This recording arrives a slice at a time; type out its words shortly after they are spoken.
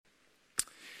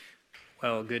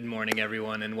Well, good morning,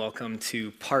 everyone, and welcome to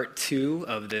part 2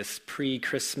 of this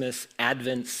pre-Christmas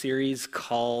Advent series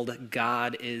called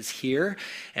God is Here.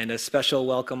 And a special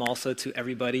welcome also to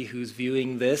everybody who's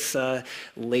viewing this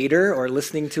later or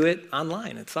listening to it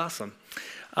online. It's awesome.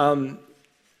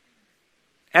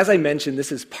 As I mentioned,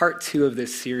 this is part 2 of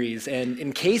this series, and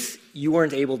in case you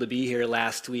weren't able to be here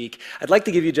last week, I'd like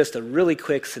to give you just a really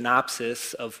quick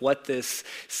synopsis of what this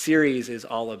series is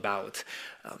all about.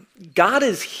 God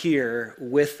is here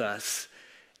with us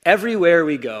everywhere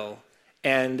we go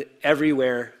and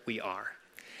everywhere we are.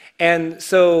 And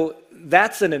so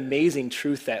that's an amazing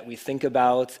truth that we think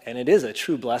about, and it is a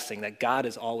true blessing that God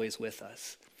is always with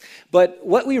us. But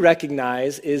what we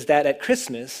recognize is that at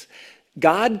Christmas,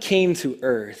 God came to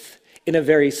earth in a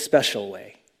very special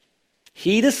way.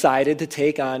 He decided to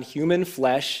take on human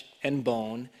flesh and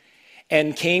bone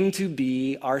and came to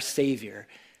be our Savior.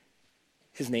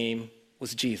 His name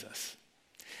was Jesus.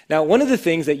 Now, one of the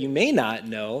things that you may not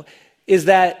know is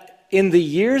that in the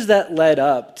years that led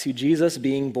up to Jesus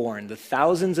being born, the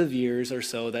thousands of years or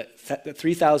so, that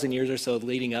 3,000 years or so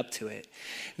leading up to it,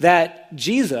 that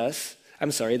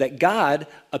God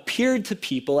appeared to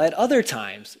people at other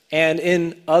times and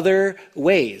in other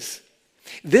ways.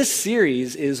 This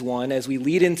series is one, as we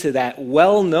lead into that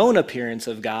well-known appearance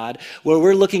of God, where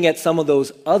we're looking at some of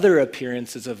those other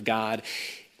appearances of God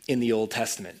in the Old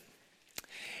Testament.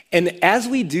 And as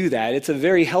we do that, it's a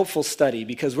very helpful study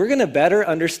because we're going to better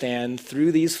understand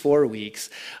through these 4 weeks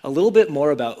a little bit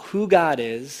more about who God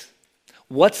is,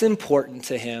 what's important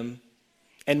to him,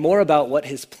 and more about what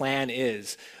his plan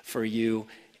is for you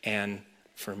and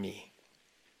for me.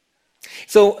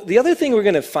 So the other thing we're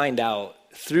going to find out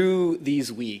through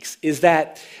these weeks is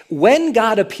that when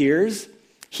God appears,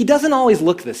 he doesn't always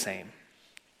look the same.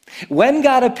 When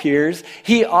God appears,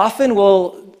 he often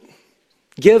will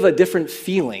give a different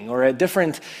feeling or a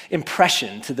different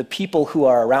impression to the people who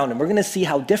are around him. We're going to see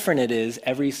how different it is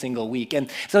every single week. And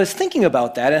so I was thinking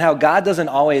about that and how God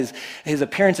his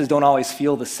appearances don't always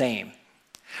feel the same.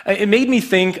 It made me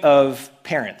think of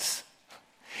parents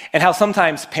and how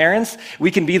sometimes parents, we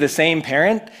can be the same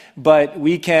parent, but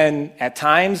we can at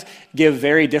times give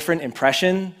very different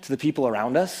impression to the people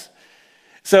around us.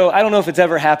 So I don't know if it's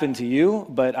ever happened to you,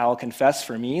 but I'll confess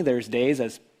for me, there's days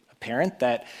as a parent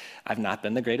that I've not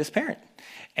been the greatest parent.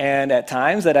 And at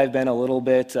times that I've been a little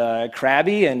bit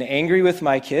crabby and angry with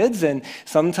my kids, and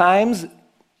sometimes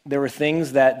there were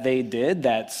things that they did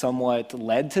that somewhat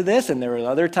led to this, and there were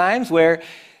other times where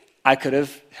I could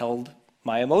have held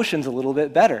my emotions a little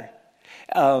bit better.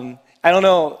 I don't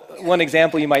know, one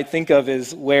example you might think of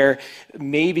is where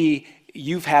maybe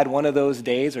you've had one of those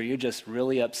days where you're just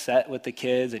really upset with the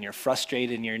kids and you're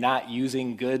frustrated and you're not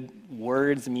using good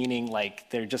words, meaning like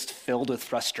they're just filled with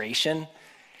frustration.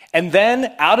 And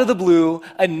then out of the blue,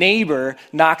 a neighbor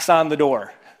knocks on the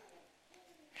door.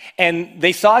 And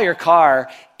they saw your car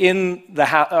in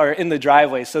the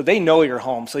driveway, so they know you're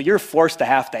home. So you're forced to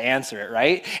have to answer it,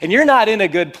 right? And you're not in a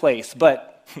good place,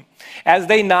 but as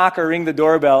they knock or ring the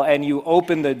doorbell and you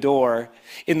open the door,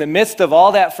 in the midst of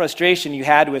all that frustration you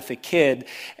had with the kid,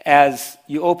 as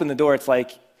you open the door, it's like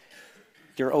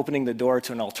you're opening the door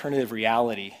to an alternative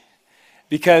reality.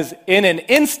 Because in an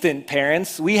instant,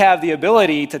 parents, we have the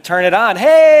ability to turn it on.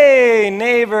 Hey,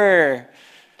 neighbor,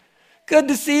 good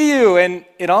to see you. And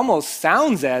it almost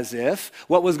sounds as if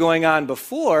what was going on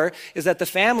before is that the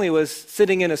family was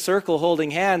sitting in a circle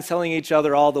holding hands, telling each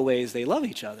other all the ways they love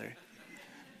each other.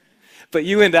 But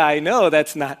you and I know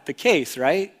that's not the case,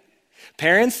 right?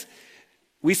 Parents,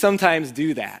 we sometimes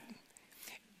do that.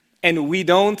 And we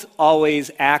don't always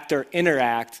act or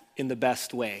interact in the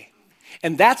best way.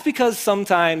 And that's because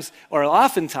sometimes, or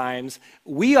oftentimes,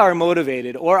 we are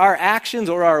motivated, or our actions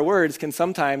or our words can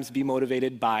sometimes be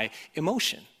motivated by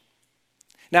emotion.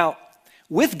 Now,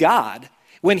 with God,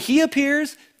 when he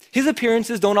appears, his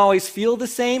appearances don't always feel the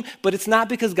same, but it's not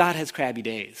because God has crabby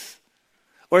days.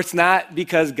 Or it's not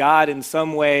because God in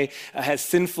some way has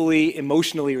sinfully,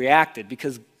 emotionally reacted,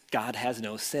 because God has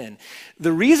no sin.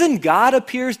 The reason God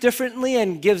appears differently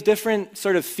and gives different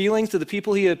sort of feelings to the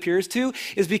people he appears to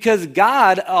is because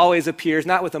God always appears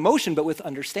not with emotion, but with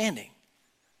understanding.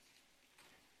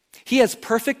 He has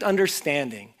perfect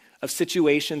understanding of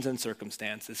situations and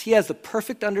circumstances. He has the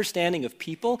perfect understanding of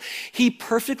people. He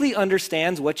perfectly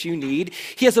understands what you need.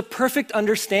 He has a perfect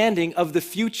understanding of the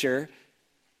future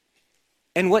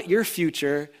and what your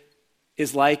future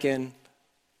is like and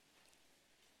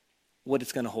what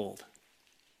it's going to hold.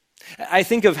 I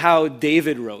think of how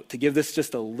David wrote, to give this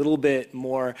just a little bit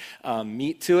more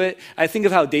meat to it, I think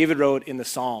of how David wrote in the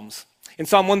Psalms. In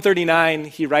Psalm 139,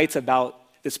 he writes about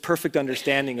this perfect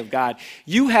understanding of God.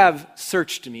 You have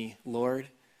searched me, Lord,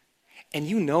 and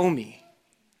you know me.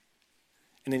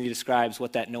 And then he describes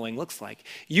what that knowing looks like.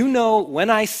 You know when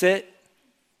I sit,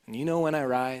 and you know when I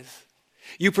rise.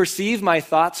 You perceive my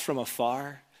thoughts from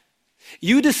afar.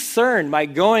 You discern my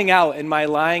going out and my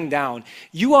lying down.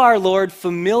 You are, Lord,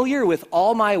 familiar with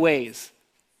all my ways.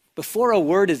 Before a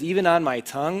word is even on my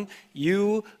tongue,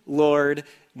 you, Lord,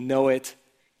 know it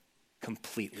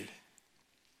completely.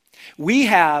 We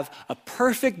have a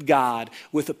perfect God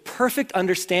with a perfect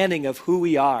understanding of who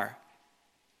we are.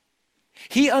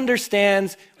 He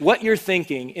understands what you're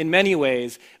thinking in many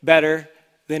ways better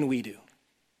than we do.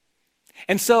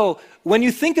 And so when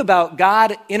you think about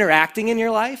God interacting in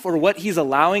your life or what he's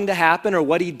allowing to happen or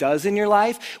what he does in your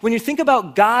life, when you think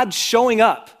about God showing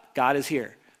up, God is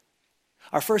here.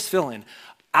 Our first fill-in,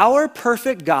 our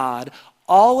perfect God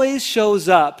always shows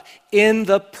up in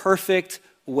the perfect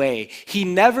way. He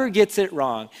never gets it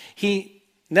wrong. He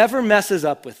never messes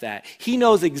up with that. He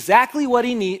knows exactly what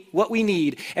we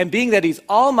need, and being that he's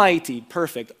almighty,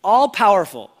 perfect,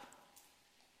 all-powerful,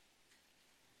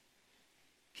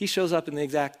 he shows up in the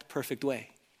exact perfect way.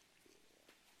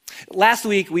 Last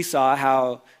week, we saw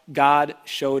how God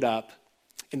showed up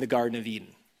in the Garden of Eden.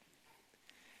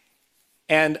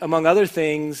 And among other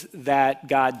things that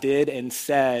God did and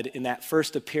said in that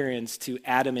first appearance to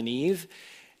Adam and Eve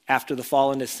after the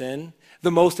fall into sin,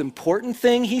 the most important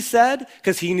thing he said,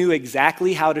 because he knew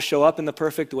exactly how to show up in the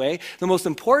perfect way, the most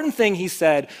important thing he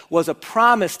said was a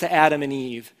promise to Adam and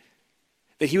Eve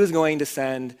that he was going to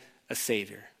send a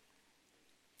Savior.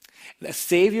 A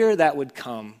Savior that would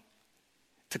come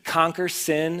to conquer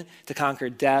sin, to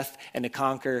conquer death, and to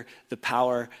conquer the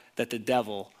power that the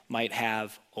devil might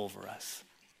have over us.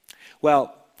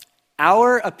 Well,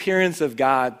 our appearance of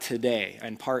God today,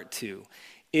 in part 2,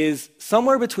 is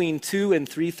somewhere between 2,000 and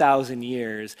 3,000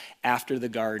 years after the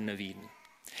Garden of Eden.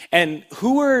 And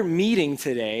who we're meeting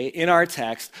today in our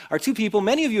text are two people.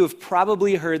 Many of you have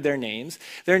probably heard their names.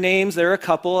 They're a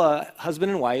couple, a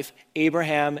husband and wife,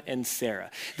 Abraham and Sarah.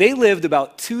 They lived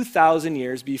about 2,000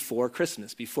 years before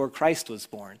Christmas, before Christ was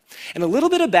born. And a little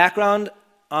bit of background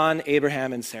on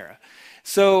Abraham and Sarah.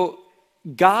 So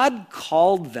God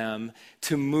called them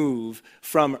to move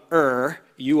from Ur,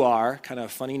 kind of a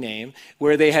funny name,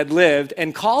 where they had lived,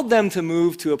 and called them to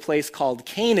move to a place called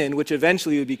Canaan, which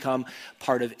eventually would become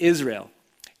part of Israel.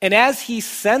 And as he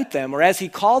sent them, or as he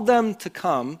called them to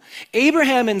come,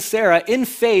 Abraham and Sarah, in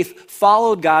faith,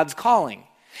 followed God's calling.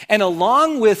 And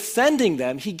along with sending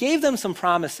them, he gave them some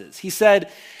promises. He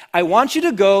said, I want you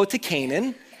to go to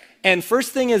Canaan. And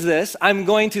first thing is this, I'm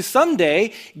going to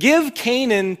someday give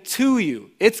Canaan to you.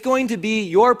 It's going to be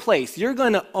your place. You're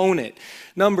going to own it.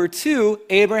 Number 2,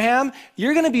 Abraham,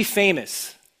 you're going to be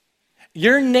famous.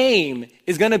 Your name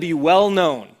is going to be well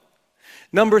known.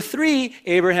 Number 3,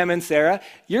 Abraham and Sarah,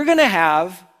 you're going to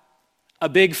have a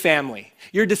big family.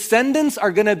 Your descendants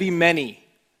are going to be many,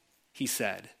 he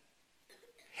said.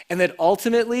 And that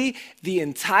ultimately, the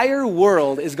entire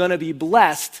world is going to be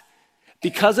blessed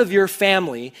because of your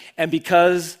family and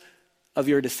because of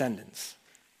your descendants.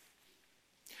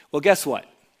 Well, guess what?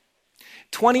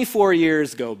 24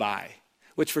 years go by,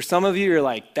 which for some of you, you're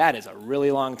like, that is a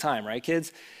really long time, right,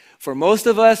 kids? For most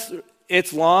of us,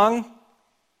 it's long.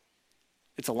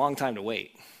 It's a long time to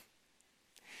wait.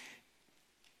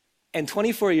 And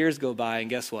 24 years go by,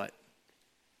 and guess what?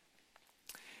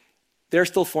 There are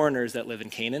still foreigners that live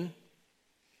in Canaan.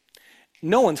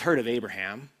 No one's heard of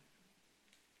Abraham.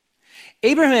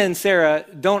 Abraham and Sarah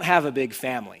don't have a big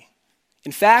family.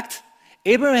 In fact,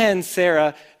 Abraham and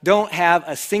Sarah don't have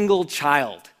a single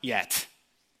child yet.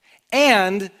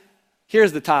 And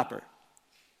here's the topper.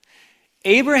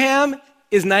 Abraham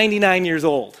is 99 years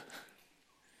old,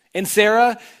 and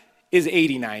Sarah is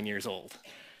 89 years old.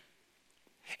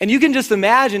 And you can just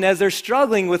imagine as they're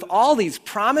struggling with all these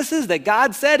promises that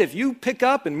God said, if you pick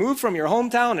up and move from your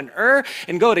hometown in Ur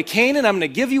and go to Canaan, I'm going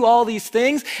to give you all these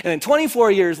things. And then 24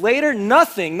 years later,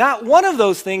 nothing, not one of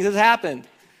those things has happened.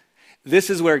 This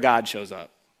is where God shows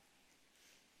up.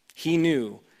 He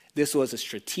knew this was a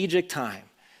strategic time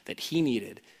that he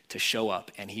needed to show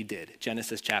up, and he did.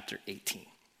 Genesis chapter 18.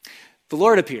 The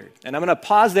Lord appeared. And I'm going to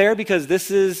pause there because this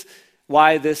is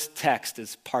why this text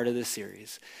is part of this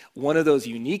series. One of those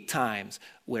unique times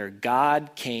where God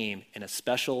came in a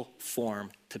special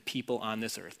form to people on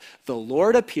this earth. The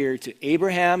Lord appeared to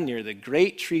Abraham near the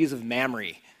great trees of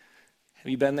Mamre. Have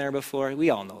you been there before? We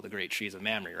all know the great trees of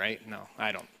Mamre, right? No,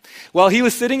 I don't. Well, he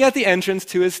was sitting at the entrance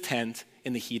to his tent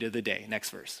in the heat of the day.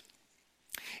 Next verse.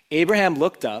 Abraham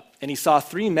looked up and he saw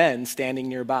 3 men standing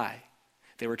nearby.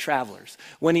 They were travelers.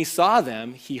 When he saw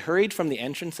them, he hurried from the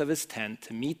entrance of his tent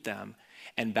to meet them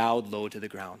and bowed low to the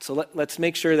ground. So let's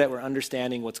make sure that we're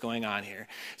understanding what's going on here.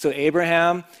 So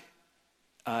Abraham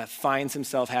finds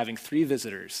himself having 3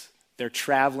 visitors. They're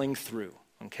traveling through,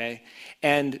 okay?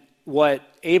 And what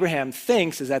Abraham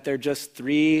thinks is that they're just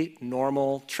 3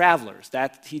 normal travelers.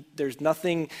 There's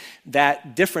nothing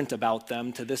that different about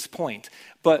them to this point.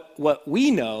 But what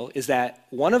we know is that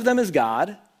one of them is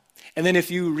God, and then if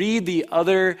you read the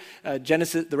other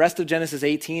the rest of Genesis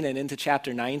 18 and into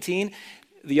chapter 19,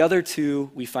 the other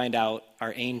 2 we find out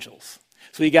are angels.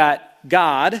 So we got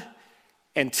God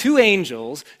and 2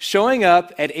 angels showing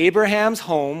up at Abraham's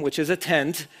home, which is a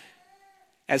tent,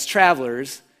 as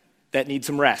travelers that need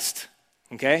some rest.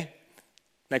 Okay?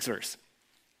 Next verse.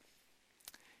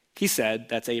 He said,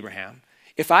 that's Abraham,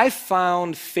 "If I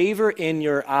found favor in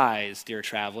your eyes, dear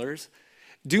travelers,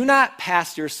 do not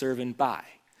pass your servant by.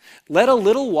 Let a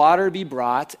little water be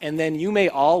brought, and then you may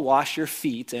all wash your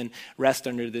feet and rest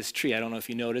under this tree." I don't know if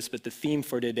you noticed, but the theme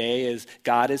for today is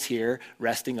God is here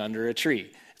resting under a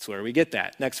tree. That's where we get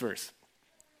that. Next verse.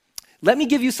 "Let me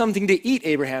give you something to eat,"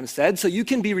 Abraham said, "so you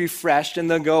can be refreshed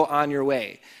and then go on your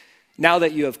way, now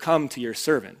that you have come to your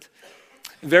servant."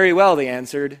 "Very well," they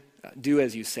answered, "do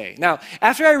as you say." Now,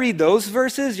 after I read those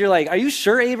verses, you're like, are you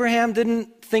sure Abraham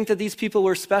didn't think that these people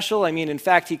were special? I mean, in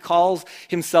fact, he calls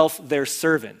himself their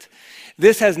servant.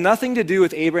 This has nothing to do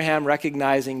with Abraham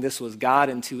recognizing this was God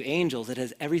and 2 angels. It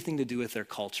has everything to do with their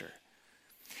culture.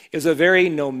 It was a very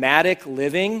nomadic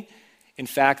living. In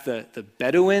fact, the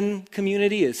Bedouin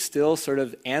community is still sort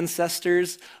of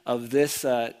ancestors of this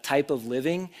type of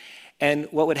living. And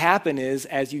what would happen is,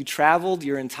 as you traveled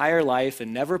your entire life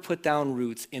and never put down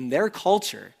roots in their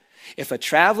culture, if a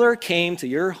traveler came to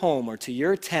your home or to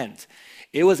your tent,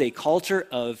 it was a culture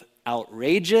of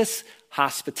outrageous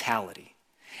hospitality.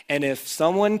 And if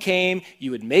someone came, you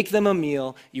would make them a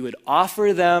meal, you would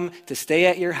offer them to stay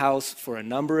at your house for a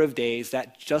number of days.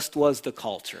 That just was the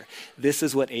culture. This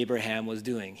is what Abraham was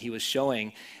doing. He was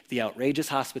showing the outrageous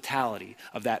hospitality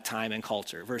of that time and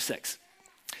culture. Verse 6.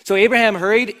 "So Abraham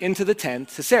hurried into the tent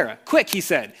to Sarah. 'Quick,' he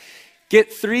said,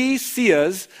 'get 3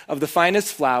 seahs of the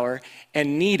finest flour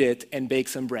and knead it and bake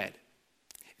some bread.'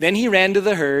 Then he ran to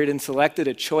the herd and selected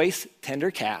a choice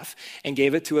tender calf and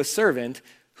gave it to a servant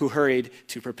who hurried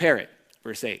to prepare it."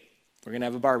 Verse 8, we're going to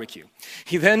have a barbecue.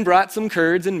 "He then brought some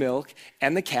curds and milk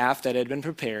and the calf that had been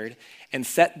prepared and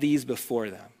set these before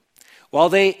them. While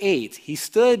they ate, he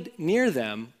stood near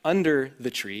them under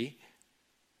the tree.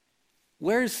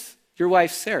 'Where's your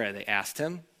wife Sarah?' they asked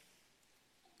him.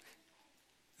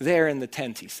 'There in the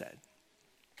tent,' he said."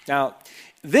 Now,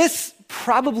 this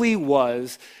probably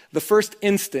was the first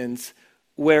instance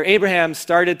where Abraham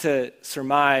started to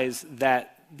surmise that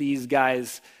these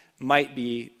guys might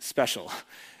be special.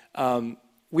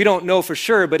 We don't know for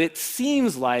sure, but it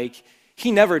seems like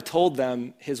he never told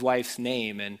them his wife's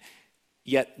name, and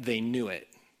yet they knew it.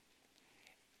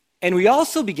 And we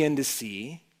also begin to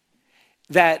see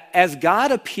that as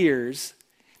God appears,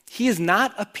 he is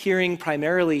not appearing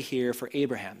primarily here for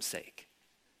Abraham's sake.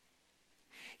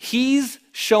 He's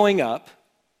showing up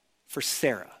for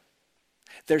Sarah.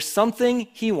 There's something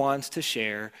he wants to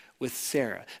share with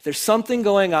Sarah. There's something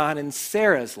going on in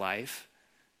Sarah's life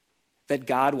that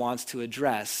God wants to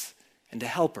address and to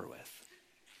help her with.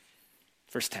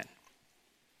 Verse 10.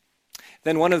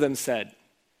 "Then one of them said,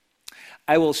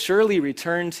 'I will surely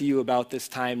return to you about this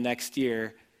time next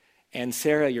year, and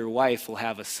Sarah, your wife, will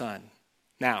have a son.'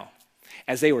 Now,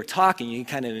 as they were talking, you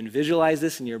can kind of visualize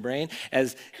this in your brain.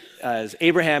 As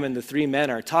Abraham and the 3 men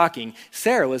are talking,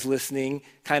 Sarah was listening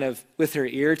kind of with her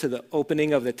ear to the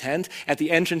opening of the tent at the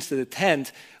entrance to the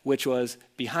tent, which was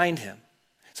behind him.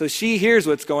 So she hears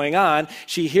what's going on.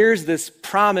 She hears this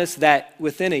promise that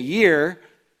within a year,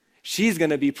 she's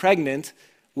going to be pregnant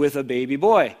with a baby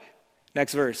boy.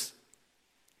 Next verse.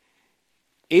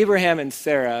 Abraham and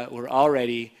Sarah were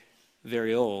already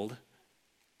very old,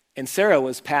 and Sarah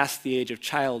was past the age of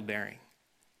childbearing.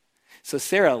 So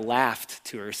Sarah laughed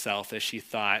to herself as she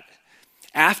thought,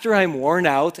 'After I'm worn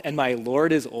out and my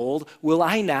Lord is old, will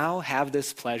I now have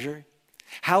this pleasure?'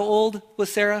 How old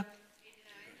was Sarah?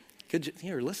 89.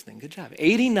 You're listening. Good job.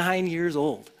 89 years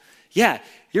old. Yeah,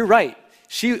 you're right.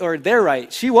 They're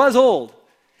right. She was old.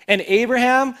 And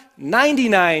Abraham,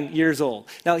 99 years old.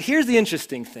 Now, here's the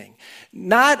interesting thing.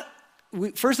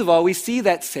 First of all, we see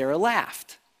that Sarah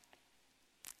laughed.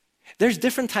 There's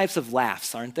different types of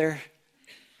laughs, aren't there?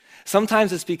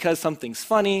 Sometimes it's because something's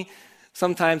funny.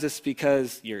 Sometimes it's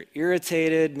because you're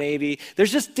irritated, maybe.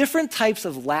 There's just different types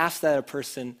of laughs that a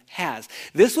person has.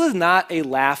 This was not a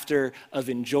laughter of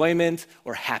enjoyment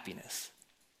or happiness.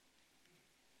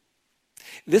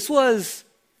 This was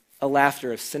a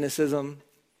laughter of cynicism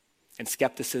and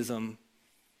skepticism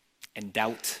and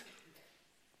doubt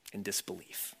and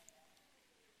disbelief.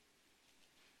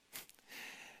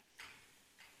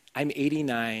 I'm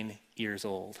 89 years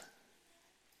old.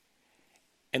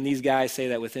 And these guys say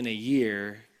that within a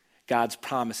year, God's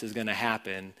promise is going to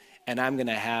happen, and I'm going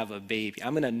to have a baby.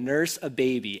 I'm going to nurse a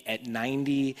baby at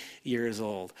 90 years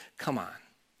old. Come on.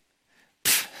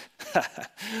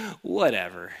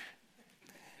 Whatever.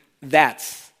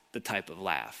 That's the type of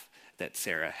laugh that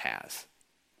Sarah has.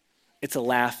 It's a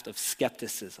laugh of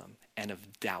skepticism and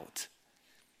of doubt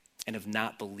and of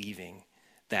not believing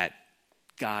that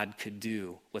God could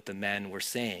do what the men were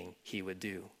saying he would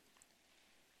do.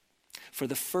 For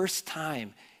the first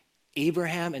time,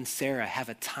 Abraham and Sarah have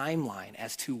a timeline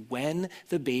as to when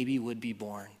the baby would be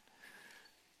born.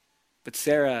 But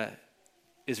Sarah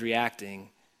is reacting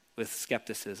with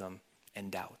skepticism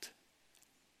and doubt.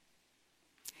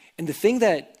 And the thing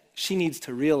that she needs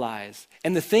to realize,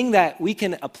 and the thing that we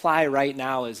can apply right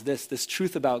now is this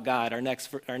truth about God, our next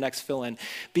fill-in.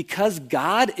 Because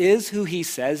God is who he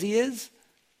says he is,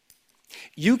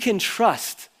 you can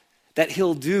trust that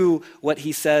he'll do what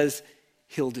he says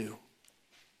he'll do.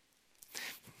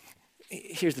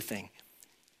 Here's the thing.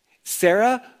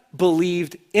 Sarah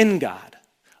believed in God.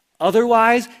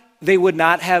 Otherwise, they would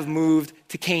not have moved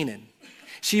to Canaan.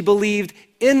 She believed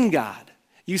in God.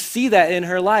 You see that in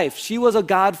her life. She was a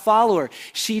God follower.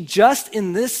 She just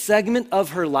in this segment of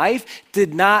her life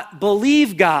did not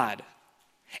believe God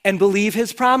and believe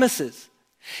his promises.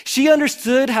 She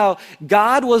understood how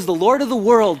God was the Lord of the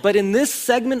world, but in this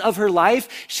segment of her life,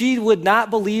 she would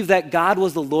not believe that God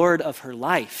was the Lord of her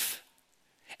life.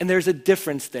 And there's a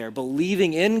difference there,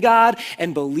 believing in God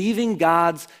and believing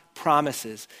God's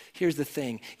promises. Here's the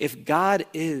thing. If God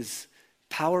is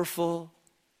powerful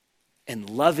and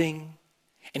loving,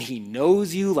 and he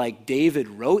knows you like David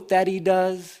wrote that he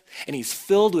does, and he's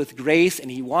filled with grace, and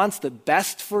he wants the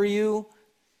best for you,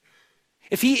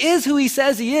 if he is who he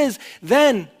says he is,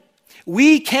 then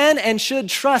we can and should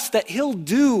trust that he'll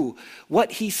do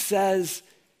what he says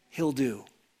he'll do.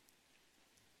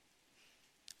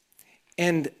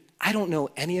 And I don't know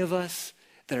any of us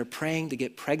that are praying to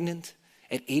get pregnant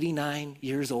at 89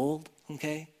 years old,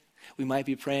 okay? We might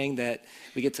be praying that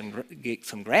we get some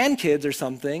grandkids or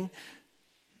something.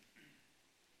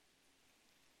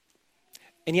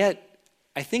 And yet,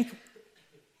 I think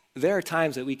there are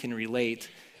times that we can relate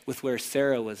with where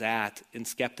Sarah was at in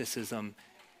skepticism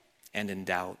and in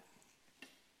doubt.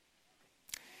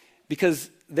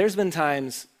 Because there's been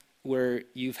times where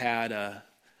you've had a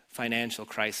financial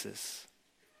crisis,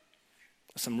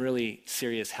 some really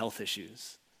serious health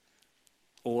issues,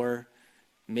 or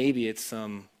maybe it's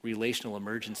some relational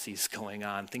emergencies going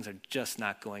on. Things are just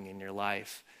not going in your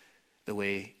life the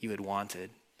way you had wanted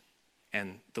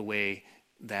and the way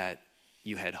that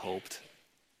you had hoped.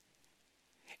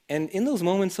 And in those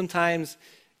moments, sometimes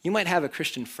you might have a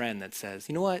Christian friend that says,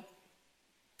 you know what?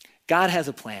 God has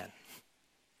a plan.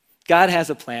 God has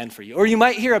a plan for you. Or you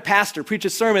might hear a pastor preach a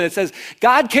sermon that says,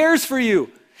 God cares for you.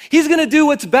 He's going to do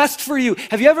what's best for you.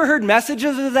 Have you ever heard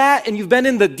messages of that and you've been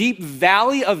in the deep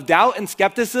valley of doubt and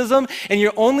skepticism and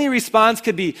your only response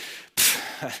could be,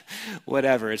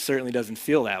 whatever, it certainly doesn't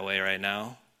feel that way right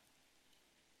now.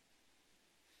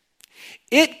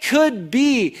 It could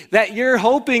be that you're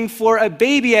hoping for a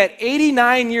baby at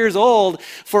 89 years old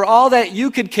for all that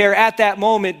you could care at that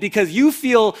moment because you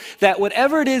feel that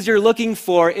whatever it is you're looking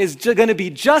for is going to be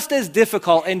just as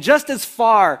difficult and just as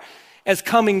far as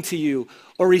coming to you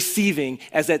or receiving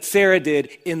as that Sarah did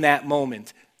in that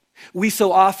moment. We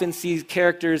so often see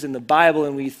characters in the Bible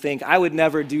and we think, I would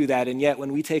never do that. And yet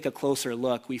when we take a closer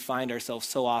look, we find ourselves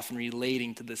so often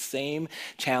relating to the same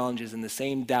challenges and the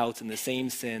same doubts and the same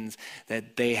sins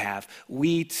that they have.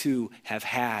 We too have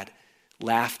had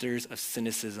laughters of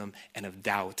cynicism and of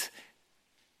doubt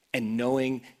and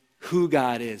knowing who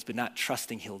God is, but not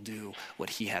trusting he'll do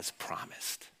what he has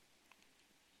promised.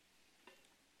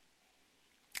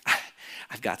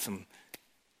 I've got some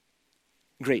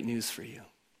great news for you.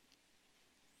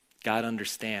 God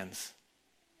understands.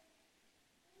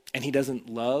 And he doesn't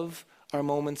love our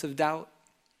moments of doubt,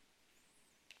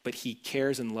 but he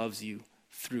cares and loves you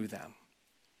through them.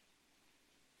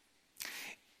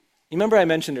 You remember I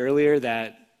mentioned earlier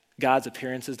that God's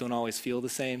appearances don't always feel the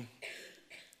same?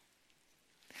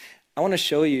 I want to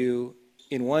show you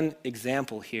in one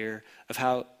example here of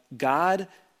how God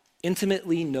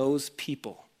intimately knows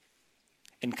people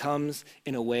and comes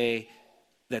in a way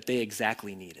that they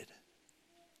exactly needed.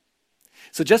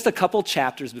 So just a couple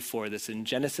chapters before this, in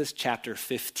Genesis chapter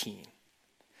 15,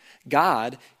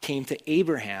 God came to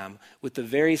Abraham with the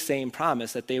very same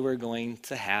promise that they were going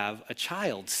to have a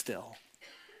child still.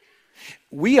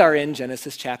 We are in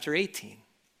Genesis chapter 18.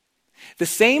 The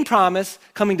same promise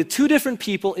coming to two different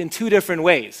people in two different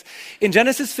ways. In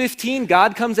Genesis 15,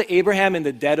 God comes to Abraham in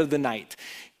the dead of the night.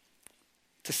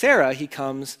 To Sarah, he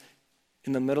comes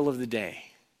in the middle of the day.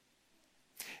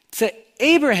 To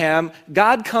Abraham,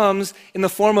 God comes in the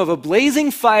form of a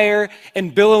blazing fire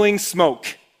and billowing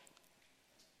smoke.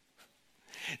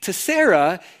 To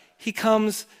Sarah, he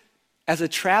comes as a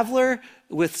traveler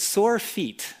with sore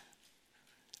feet,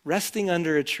 resting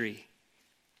under a tree.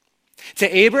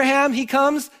 To Abraham, he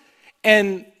comes,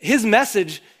 and his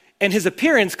message and his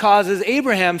appearance causes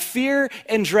Abraham fear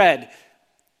and dread.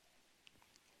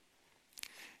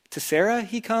 To Sarah,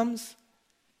 he comes,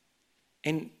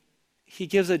 and he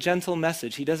gives a gentle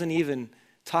message. He doesn't even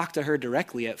talk to her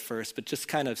directly at first, but just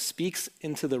kind of speaks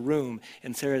into the room,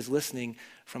 and Sarah's listening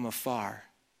from afar.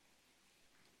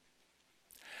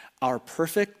 Our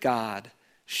perfect God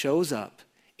shows up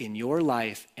in your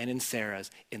life and in Sarah's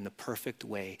in the perfect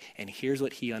way. And here's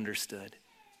what he understood.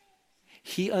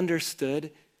 He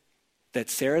understood that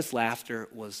Sarah's laughter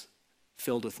was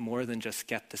filled with more than just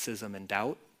skepticism and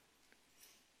doubt.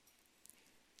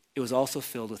 It was also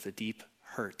filled with a deep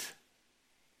hurt.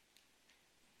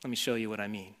 Let me show you what I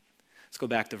mean. Let's go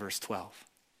back to verse 12.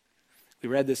 We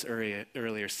read this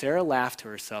earlier. Sarah laughed to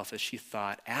herself as she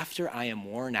thought, after I am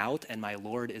worn out and my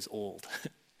Lord is old.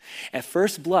 At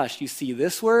first blush, you see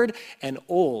this word and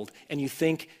old, and you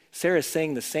think Sarah's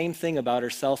saying the same thing about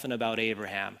herself and about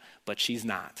Abraham, but she's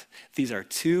not. These are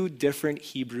two different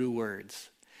Hebrew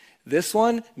words. This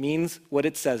one means what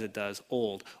it says it does,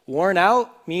 old. Worn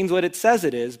out means what it says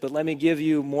it is, but let me give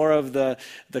you more of the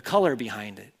color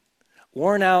behind it.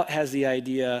 Worn out has the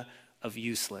idea of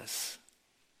useless,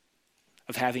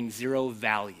 of having zero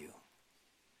value,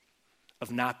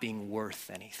 of not being worth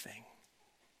anything.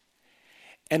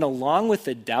 And along with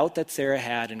the doubt that Sarah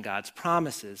had in God's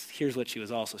promises, here's what she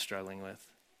was also struggling with.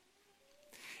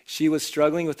 She was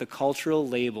struggling with the cultural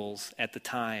labels at the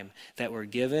time that were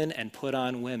given and put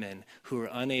on women who were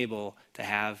unable to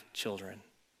have children.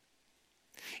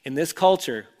 In this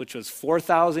culture, which was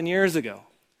 4,000 years ago,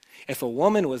 if a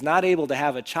woman was not able to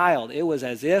have a child, it was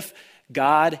as if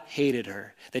God hated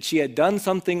her, that she had done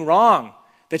something wrong,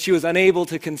 that she was unable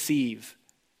to conceive.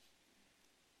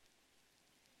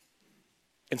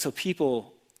 And so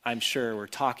people, I'm sure, were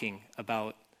talking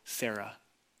about Sarah.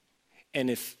 And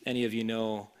if any of you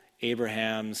know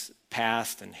Abraham's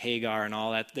past and Hagar and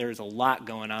all that, there's a lot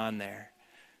going on there.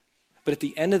 But at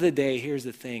the end of the day, here's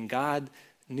the thing. God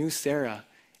knew Sarah,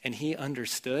 and he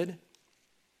understood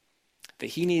that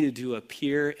he needed to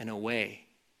appear in a way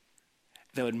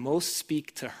that would most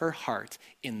speak to her heart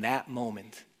in that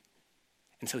moment.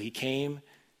 And so he came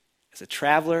as a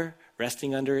traveler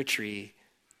resting under a tree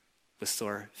with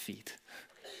sore feet.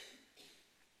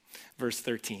 Verse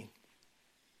 13.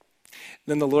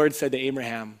 Then the Lord said to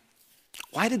Abraham,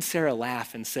 why did Sarah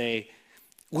laugh and say,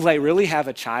 will I really have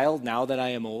a child now that I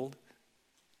am old?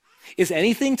 Is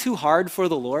anything too hard for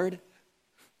the Lord?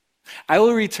 I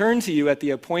will return to you at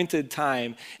the appointed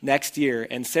time next year,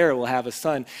 and Sarah will have a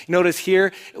son. Notice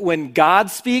here, when God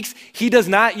speaks, he does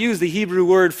not use the Hebrew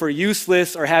word for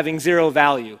useless or having zero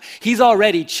value. He's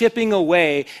already chipping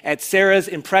away at Sarah's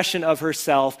impression of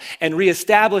herself and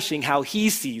reestablishing how he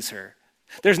sees her.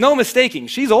 There's no mistaking,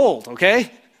 she's old,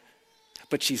 okay?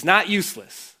 But she's not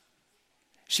useless.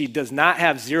 She does not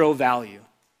have zero value.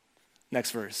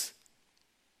 Next verse.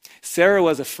 Sarah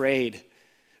was afraid.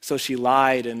 So she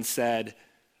lied and said,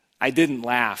 I didn't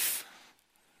laugh.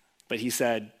 But he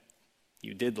said,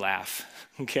 you did laugh,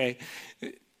 okay?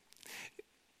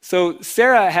 So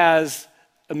Sarah has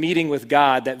a meeting with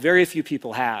God that very few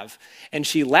people have. And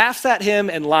she laughs at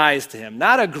him and lies to him.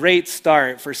 Not a great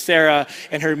start for Sarah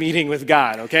and her meeting with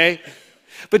God, okay?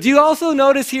 But do you also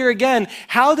notice here again,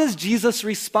 how does Jesus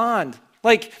respond?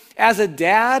 Like, as a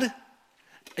dad,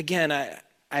 again,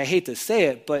 I hate to say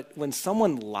it, but when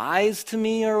someone lies to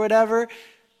me or whatever,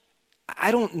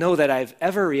 I don't know that I've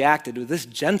ever reacted with this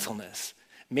gentleness.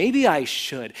 Maybe I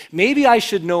should. Maybe I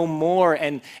should know more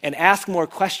and ask more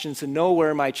questions to know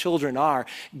where my children are.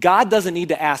 God doesn't need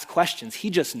to ask questions. He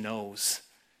just knows.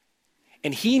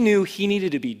 And he knew he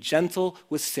needed to be gentle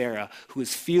with Sarah, who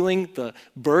was feeling the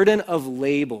burden of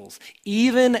labels,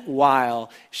 even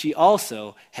while she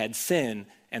also had sin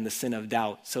and the sin of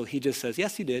doubt. So he just says,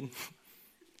 yes, you did.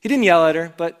 He didn't yell at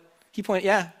her, but he pointed,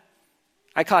 yeah,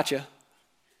 I caught you.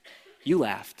 You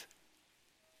laughed.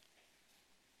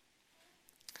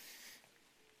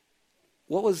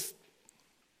 What was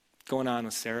going on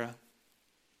with Sarah?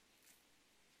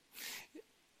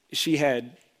 She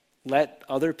had let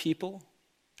other people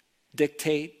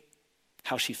dictate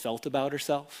how she felt about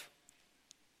herself.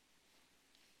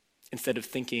 instead of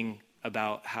thinking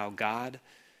about how God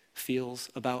feels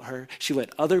about her. She let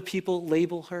other people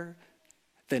label her,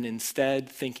 than instead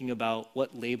thinking about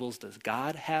what labels does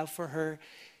God have for her.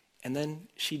 And then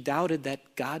she doubted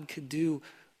that God could do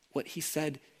what he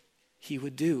said he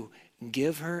would do,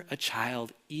 give her a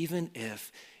child, even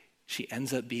if she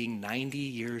ends up being 90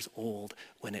 years old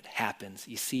when it happens.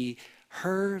 You see,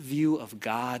 her view of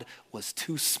God was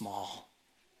too small,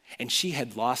 and she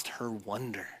had lost her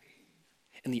wonder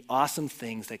in the awesome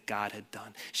things that God had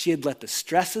done. She had let the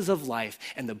stresses of life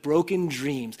and the broken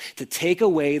dreams to take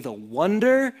away the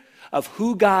wonder of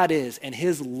who God is and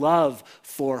his love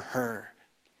for her.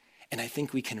 And I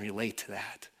think we can relate to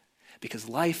that because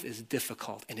life is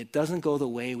difficult and it doesn't go the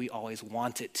way we always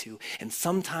want it to. And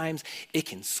sometimes it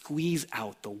can squeeze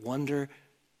out the wonder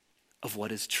of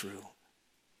what is true.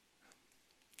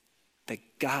 That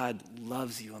God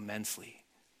loves you immensely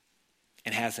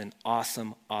and has an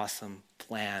awesome, awesome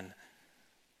plan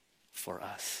for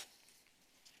us.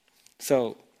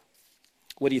 So,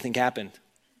 what do you think happened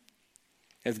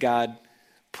as God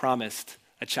promised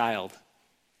a child?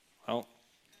 Well,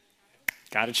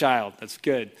 got a child. That's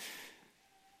good.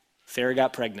 Sarah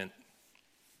got pregnant.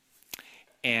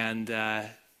 And at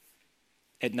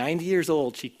 90 years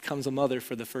old, she becomes a mother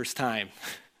for the first time.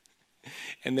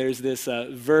 And there's this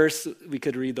verse, we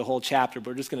could read the whole chapter, but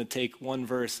we're just going to take one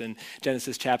verse. In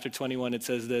Genesis chapter 21, it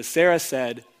says this: Sarah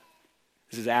said,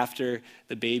 this is after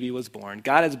the baby was born,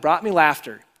 God has brought me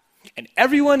laughter, and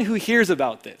everyone who hears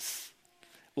about this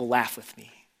will laugh with me.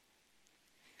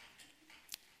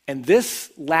 And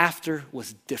this laughter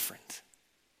was different.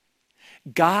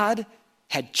 God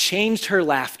had changed her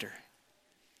laughter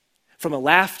from a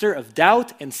laughter of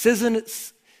doubt and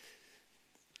cynicism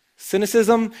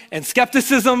and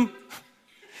skepticism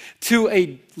to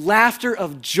a laughter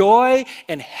of joy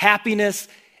and happiness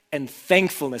and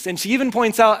thankfulness. And she even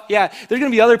points out, yeah, there's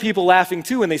going to be other people laughing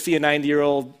too when they see a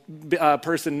 90-year-old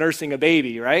person nursing a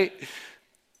baby, right?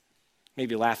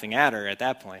 Maybe laughing at her at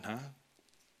that point, huh?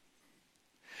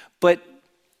 But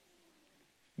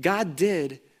God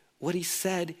did what he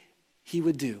said he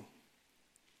would do.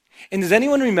 And does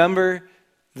anyone remember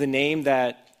the name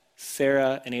that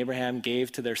Sarah and Abraham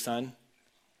gave to their son?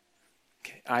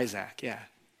 Okay, Isaac, yeah.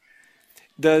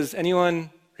 Does anyone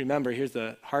remember, here's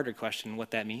the harder question,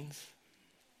 what that means?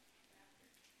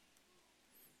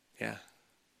 Yeah.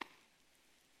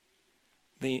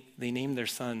 They named their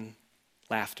son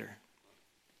Laughter.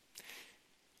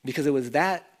 Because it was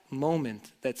that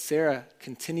moment that Sarah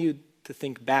continued to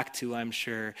think back to, I'm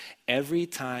sure, every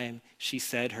time she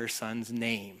said her son's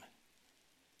name.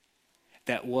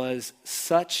 That was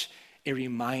such a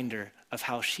reminder of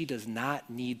how she does not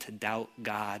need to doubt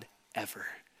God ever,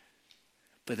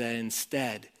 but that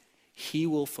instead he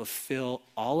will fulfill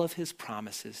all of his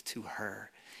promises to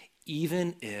her,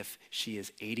 even if she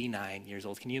is 89 years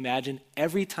old. Can you imagine?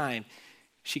 Every time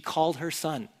she called her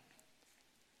son,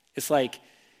 it's like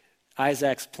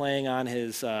Isaac's playing on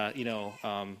his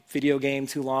video game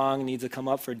too long, needs to come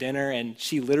up for dinner, and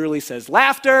she literally says,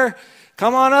 "Laughter,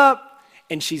 come on up."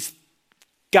 And she's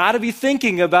got to be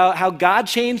thinking about how God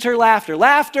changed her laughter.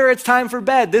 Laughter, it's time for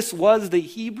bed. This was the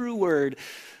Hebrew word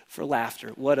for laughter.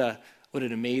 What an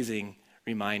amazing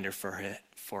reminder for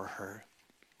her.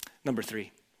 Number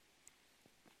 3,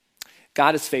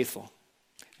 God is faithful.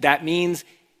 That means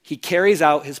he carries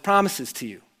out his promises to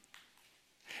you.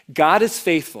 God is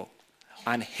faithful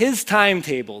on his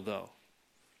timetable, though,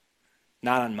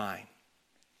 not on mine.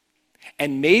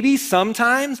 And maybe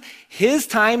sometimes his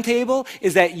timetable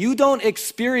is that you don't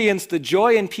experience the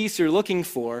joy and peace you're looking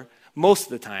for, most of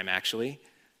the time actually,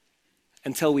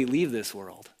 until we leave this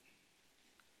world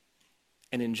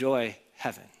and enjoy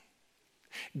heaven.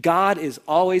 God is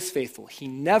always faithful. He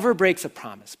never breaks a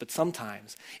promise, but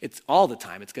sometimes, all the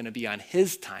time, it's going to be on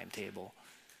his timetable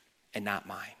and not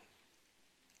mine.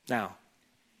 Now,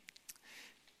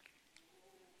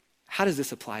 how does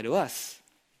this apply to us?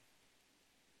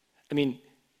 I mean,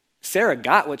 Sarah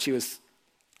got what she was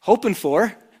hoping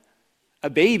for, a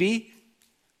baby.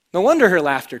 No wonder her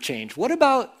laughter changed. What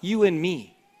about you and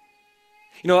me?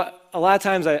 You know, a lot of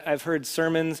times I've heard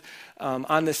sermons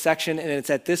on this section, and it's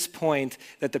at this point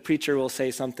that the preacher will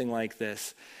say something like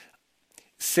this: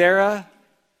 Sarah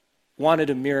wanted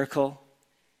a miracle.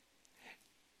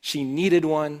 She needed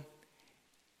one.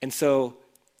 And so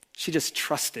she just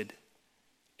trusted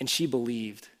and she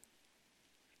believed.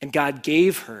 And God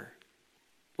gave her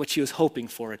what she was hoping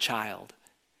for, a child.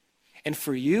 And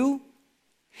for you,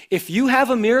 if you have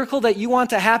a miracle that you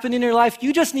want to happen in your life,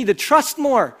 you just need to trust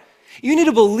more. You need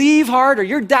to believe harder.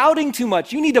 You're doubting too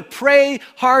much. You need to pray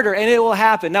harder, and it will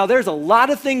happen. Now, there's a lot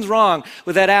of things wrong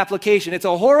with that application. It's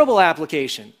a horrible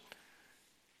application.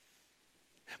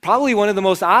 Probably one of the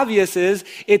most obvious is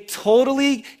it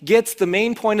totally gets the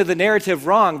main point of the narrative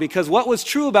wrong, because what was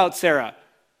true about Sarah?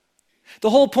 The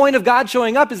whole point of God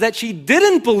showing up is that she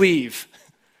didn't believe.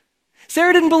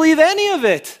 Sarah didn't believe any of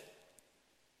it.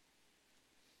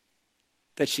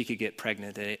 That she could get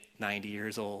pregnant at 90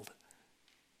 years old.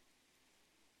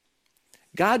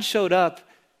 God showed up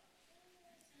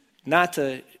not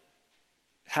to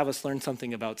have us learn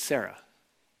something about Sarah.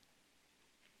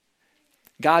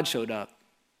 God showed up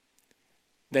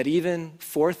that even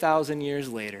 4,000 years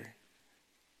later,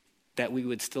 that we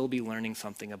would still be learning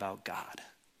something about God.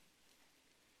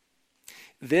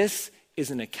 This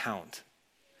is an account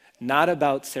not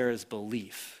about Sarah's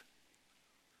belief,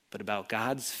 but about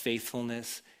God's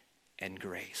faithfulness and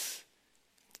grace,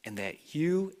 and that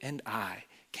you and I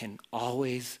can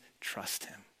always trust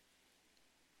him.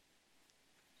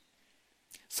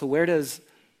 So where does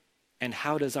and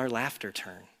how does our laughter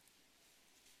turn?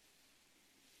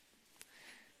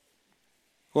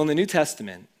 Well, in the New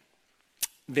Testament,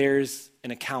 there's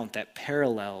an account that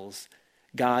parallels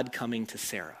God coming to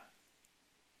Sarah.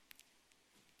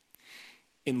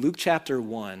 In Luke chapter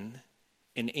 1,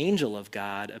 an angel of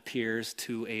God appears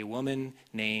to a woman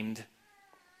named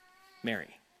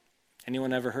Mary.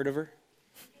 Anyone ever heard of her?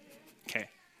 Okay.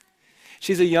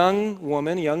 She's a young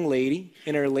woman, a young lady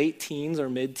in her late teens or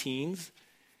mid-teens.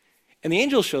 And the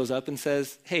angel shows up and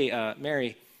says, hey,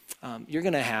 Mary, you're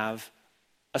going to have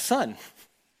a son.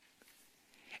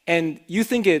 And you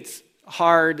think it's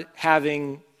hard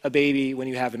having a baby when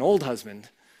you have an old husband.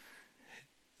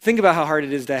 Think about how hard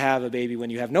it is to have a baby when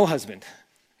you have no husband.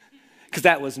 Because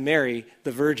that was Mary,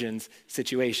 the virgin's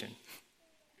situation.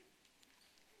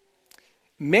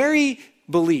 Mary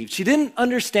believed. She didn't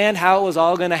understand how it was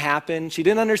all going to happen. She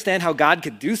didn't understand how God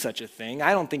could do such a thing.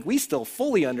 I don't think we still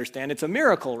fully understand. It's a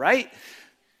miracle, right?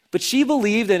 But she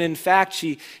believed, and in fact,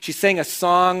 she sang a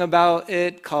song about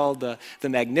it called the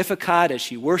Magnificat as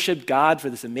she worshiped God for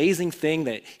this amazing thing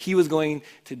that he was going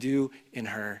to do in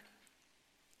her.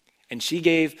 And she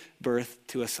gave birth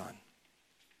to a son.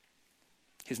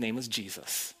 His name was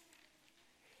Jesus.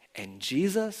 And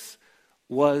Jesus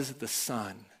was the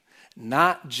son,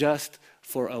 not just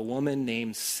for a woman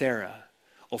named Sarah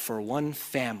or for one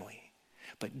family,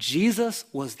 but Jesus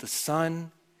was the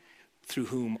son through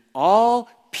whom all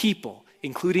people,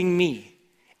 including me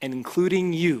and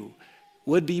including you,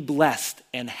 would be blessed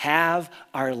and have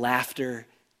our laughter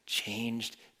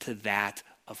changed to that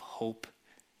of hope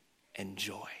and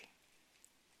joy.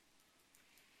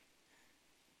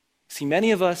 See,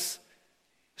 many of us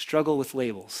struggle with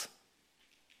labels.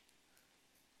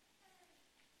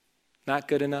 Not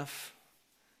good enough,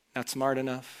 not smart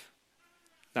enough,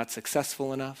 not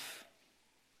successful enough,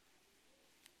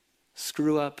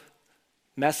 screw up,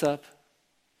 mess up,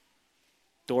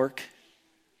 dork.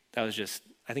 That was just,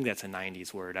 I think that's a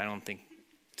 90s word. I don't think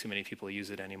too many people use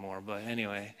it anymore, but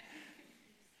anyway.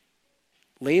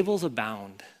 Labels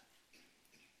abound.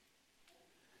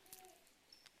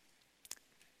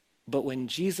 But when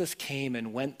Jesus came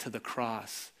and went to the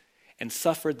cross and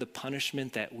suffered the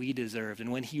punishment that we deserved,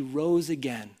 and when he rose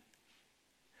again,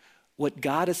 what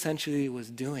God essentially was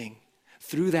doing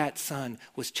through that son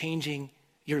was changing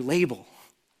your label.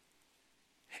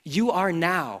 You are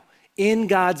now, in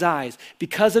God's eyes,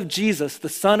 because of Jesus, the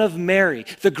son of Mary,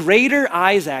 the greater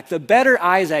Isaac, the better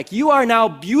Isaac, you are now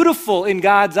beautiful in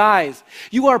God's eyes.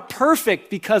 You are perfect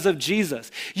because of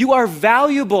Jesus. You are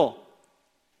valuable.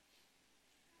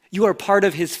 You are part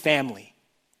of his family.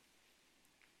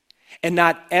 And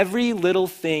not every little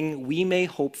thing we may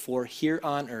hope for here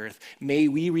on earth may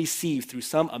we receive through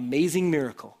some amazing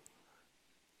miracle.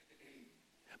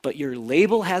 But your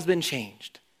label has been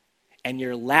changed, and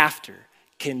your laughter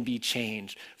can be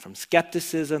changed from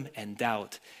skepticism and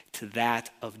doubt to that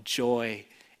of joy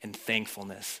and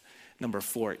thankfulness. Number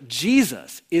 4,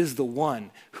 Jesus is the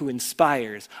one who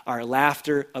inspires our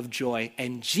laughter of joy.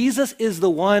 And Jesus is the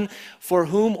one for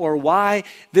whom or why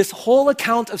this whole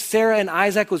account of Sarah and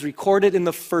Isaac was recorded in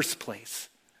the first place.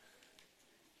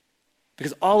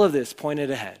 Because all of this pointed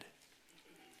ahead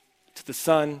to the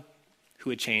son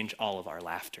who would change all of our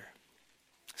laughter.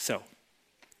 So,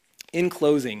 in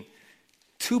closing,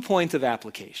 2 points of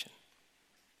application.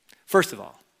 First of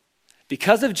all,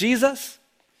 because of Jesus,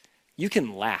 you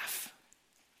can laugh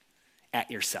at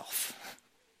yourself.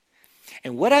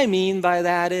 And what I mean by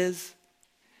that is,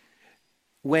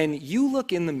 when you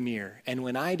look in the mirror, and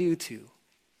when I do too,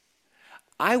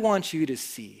 I want you to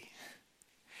see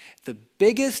the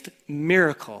biggest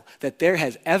miracle that there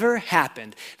has ever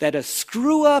happened, that a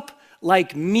screw up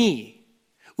like me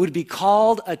would be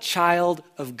called a child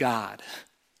of God.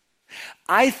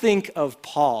 I think of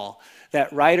Paul,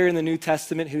 that writer in the New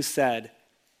Testament who said,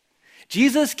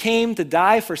 Jesus came to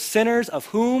die for sinners of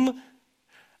whom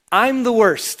I'm the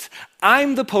worst.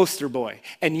 I'm the poster boy,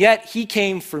 and yet he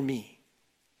came for me.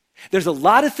 There's a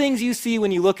lot of things you see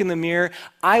when you look in the mirror.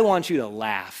 I want you to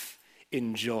laugh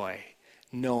in joy,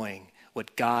 knowing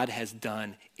what God has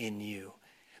done in you.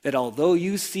 That although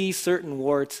you see certain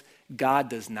warts, God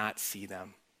does not see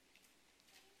them.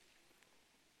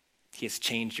 He has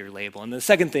changed your label. And the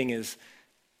second thing is,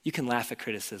 you can laugh at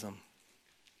criticism.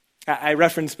 I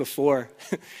referenced before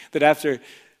that after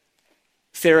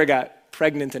Sarah got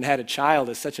pregnant and had a child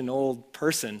as such an old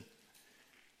person,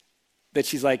 that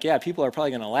she's like, yeah, people are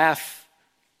probably going to laugh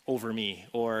over me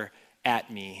or at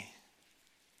me.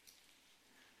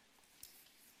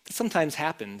 That sometimes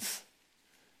happens.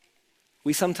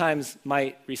 We sometimes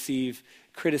might receive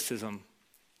criticism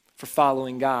for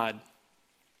following God,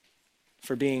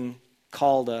 for being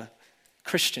called a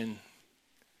Christian.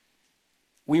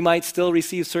 We might still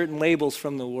receive certain labels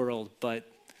from the world, but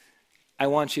I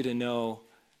want you to know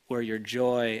where your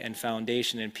joy and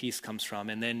foundation and peace comes from.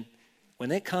 And then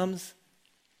when it comes,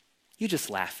 you just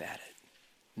laugh at it,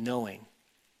 knowing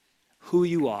who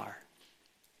you are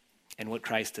and what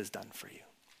Christ has done for you.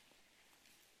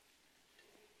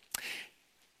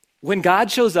 When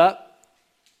God shows up,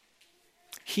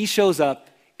 he shows up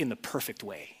in the perfect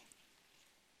way.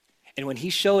 And when he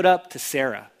showed up to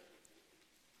Sarah,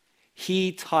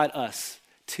 he taught us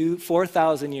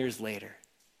 4,000 years later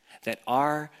that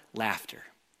our laughter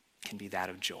can be that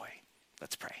of joy.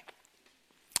 Let's pray.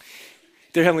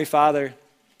 Dear Heavenly Father,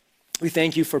 we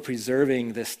thank you for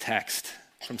preserving this text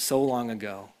from so long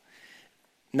ago,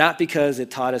 not because it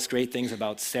taught us great things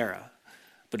about Sarah,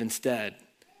 but instead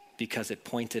because it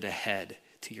pointed ahead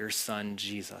to your son,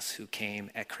 Jesus, who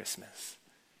came at Christmas.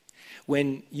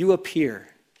 When you appear,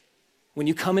 when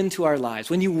you come into our lives,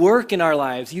 when you work in our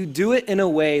lives, you do it in a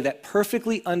way that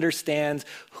perfectly understands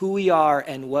who we are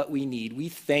and what we need. We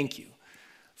thank you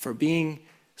for being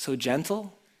so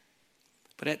gentle,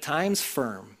 but at times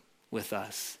firm with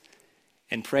us,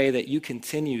 and pray that you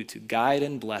continue to guide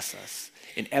and bless us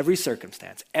in every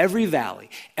circumstance, every valley,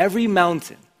 every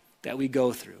mountain that we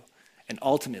go through, and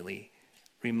ultimately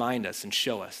remind us and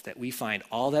show us that we find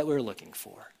all that we're looking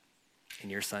for in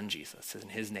your son Jesus. In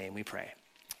his name we pray.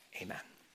 Amen.